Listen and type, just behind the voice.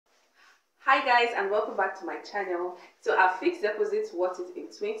Hi guys, and welcome back to my channel. So our fixed deposits worth it in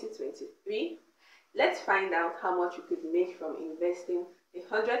 2023. Let's find out how much you could make from investing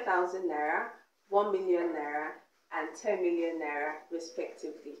 100,000 naira, 1 million naira and 10 million naira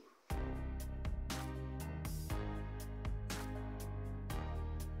respectively.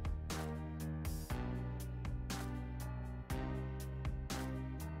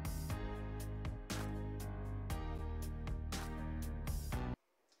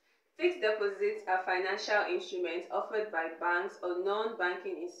 Fixed deposits are financial instruments offered by banks or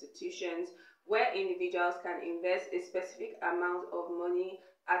non-banking institutions where individuals can invest a specific amount of money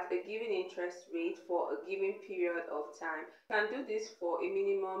at a given interest rate for a given period of time. You can do this for a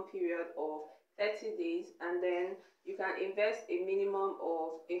minimum period of 30 days, and then you can invest a minimum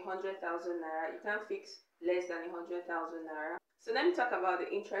of 100,000 naira. You can fix less than 100,000 naira. So let me talk about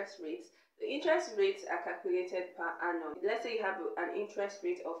the interest rates. The interest rates are calculated per annum. Let's say you have an interest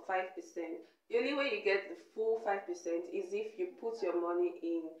rate of 5%. The only way you get the full 5% is if you put your money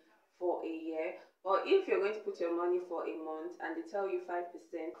in for a year. Or if you're going to put your money for a month and they tell you 5%,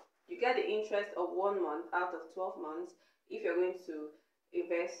 you get the interest of 1 month out of 12 months if you're going to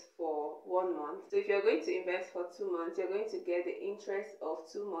invest for 1 month. So if you're going to invest for 2 months, you're going to get the interest of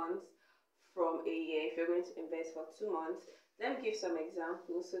 2 months from a year if you're going to invest for 2 months. Let me give some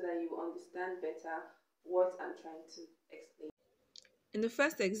examples so that you understand better what I'm trying to explain. In the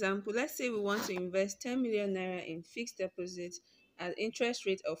first example, let's say we want to invest 10 million naira in fixed deposits at interest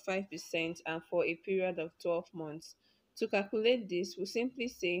rate of 5% and for a period of 12 months. To calculate this, we simply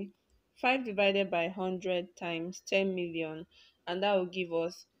say 5 divided by 100 times 10 million, and that will give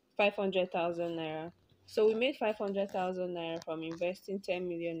us 500,000 naira. So we made 500,000 naira from investing 10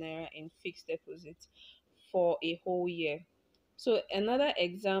 million naira in fixed deposits for a whole year. So another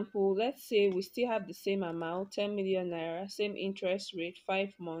example, let's say we still have the same amount, 10 million naira, same interest rate, 5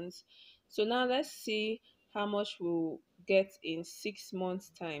 months. So now let's see how much we'll get in 6 months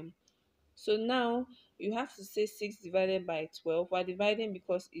time. So now you have to say 6 divided by 12. We're dividing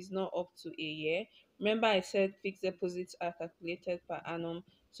because it's not up to a year. Remember I said fixed deposits are calculated per annum.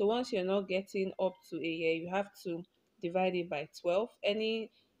 So once you're not getting up to a year, you have to divide it by 12.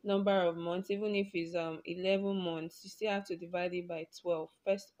 Any number of months, even if it's 11 months, you still have to divide it by 12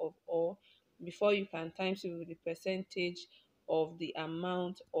 first of all before you can times it with the percentage of the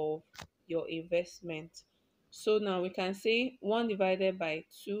amount of your investment. So now we can say 1 divided by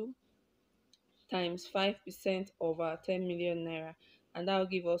 2 times 5% of our 10 million naira, and that will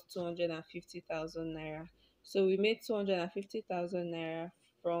give us 250,000 naira. So we made 250,000 naira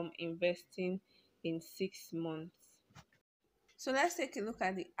from investing in 6 months. So let's take a look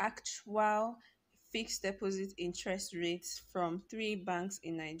at the actual fixed deposit interest rates from 3 banks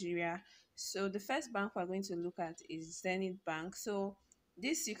in Nigeria. So the first bank we're going to look at is Zenith Bank. So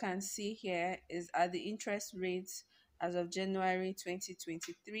this you can see here is at the interest rates as of January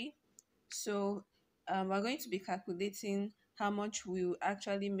 2023. So we're going to be calculating how much we will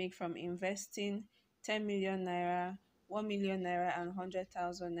actually make from investing 10 million naira, 1 million naira, and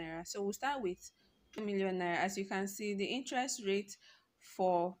 100,000 naira. So we'll start with 10 million naira. As you can see, the interest rate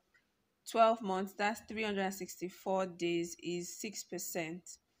for 12 months, that's 364 days, is 6%.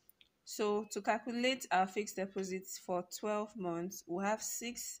 So to calculate our fixed deposits for 12 months, we'll have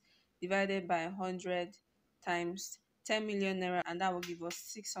 6 divided by 100 times 10 million naira, and that will give us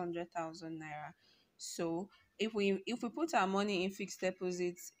 600,000 naira. So if we put our money in fixed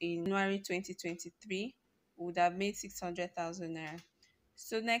deposits in January 2023, we would have made 600,000 naira.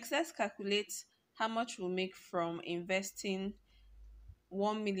 So next, let's calculate how much we'll make from investing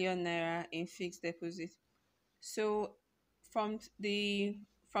 1 million naira in fixed deposit. So from the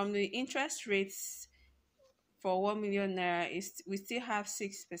interest rates for 1 million naira, is we still have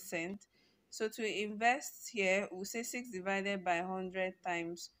 6%. So to invest here, we'll say 6 divided by 100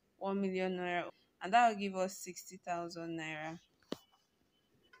 times 1 million naira, and that will give us 60,000 naira.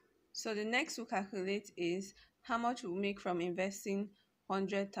 So the next we'll calculate is how much we'll make from investing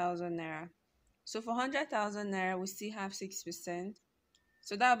 100,000 naira. So for 100,000 naira, we still have 6%.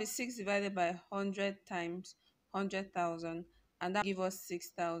 So that will be 6 divided by 100 times 100,000, and that will give us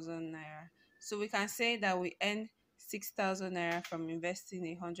 6,000 naira. So we can say that we earn 6,000 naira from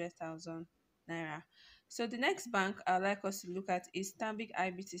investing 100,000 naira. So the next bank I'd like us to look at is Stanbic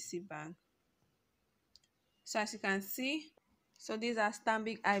IBTC Bank. So as you can see, so these are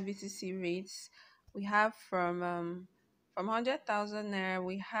Stanbic IBTC rates. We have from 100,000 naira,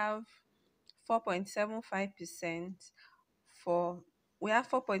 we have 4.75% for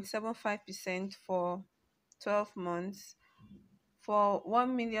 12 months. For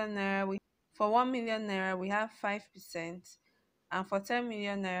 1 million naira, we have 5%, and for 10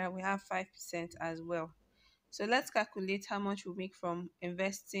 million naira we have 5% as well. So let's calculate how much we make from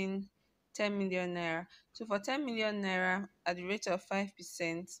investing 10 million naira. So for 10 million naira at the rate of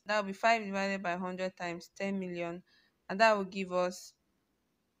 5%, that will be 5 divided by 100 times 10 million, and that will give us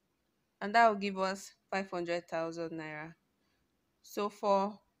 500,000 naira. So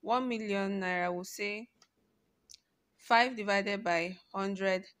for 1 million naira, we'll say 5 divided by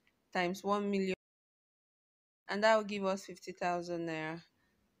 100 times 1 million, and that will give us 50,000 naira.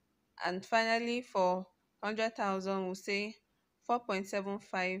 And finally, for 100,000, we'll say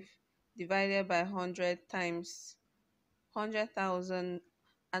 4.75 divided by 100 times 100,000,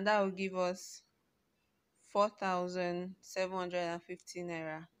 and that will give us 4,750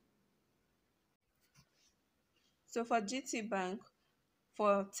 naira. So for GT Bank,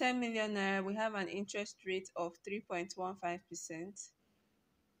 for 10 million naira, we have an interest rate of 3.15%.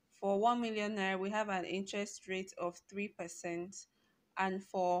 For 1 million naira, we have an interest rate of 3%. And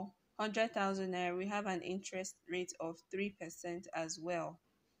for 100,000 naira, we have an interest rate of 3% as well.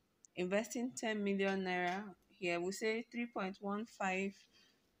 Investing 10 million naira here, we say 3.15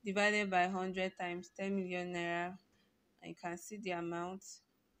 divided by 100 times 10 million naira, and you can see the amount.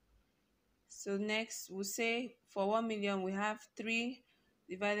 So next, we'll say for 1 million, we have 3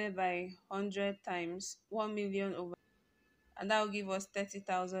 divided by 100 times 1 million over, and that will give us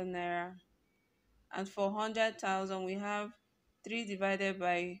 30,000 naira. And for 100,000, we have 3 divided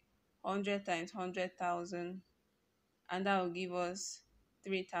by 100 times 100,000, and that will give us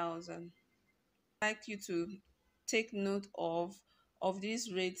 3,000. I'd like you to take note of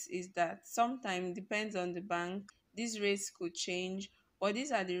these rates is that sometimes depends on the bank, these rates could change, but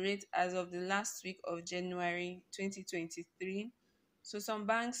these are the rates as of the last week of January 2023. So some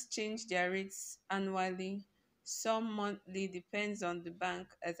banks change their rates annually, some monthly, depends on the bank,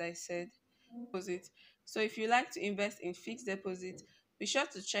 as I said. Deposit. So if you like to invest in fixed deposit, be sure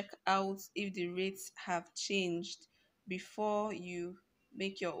to check out if the rates have changed before you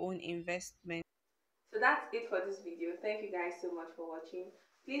make your own investment. So that's it for this video. Thank you guys so much for watching.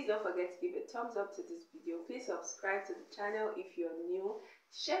 Please don't forget to give a thumbs up to this video. Please subscribe to the channel if you're new.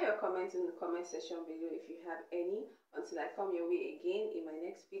 Share your comments in the comment section below if you have any. Until I come your way again in my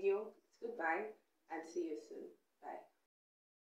next video, goodbye and see you soon. Bye.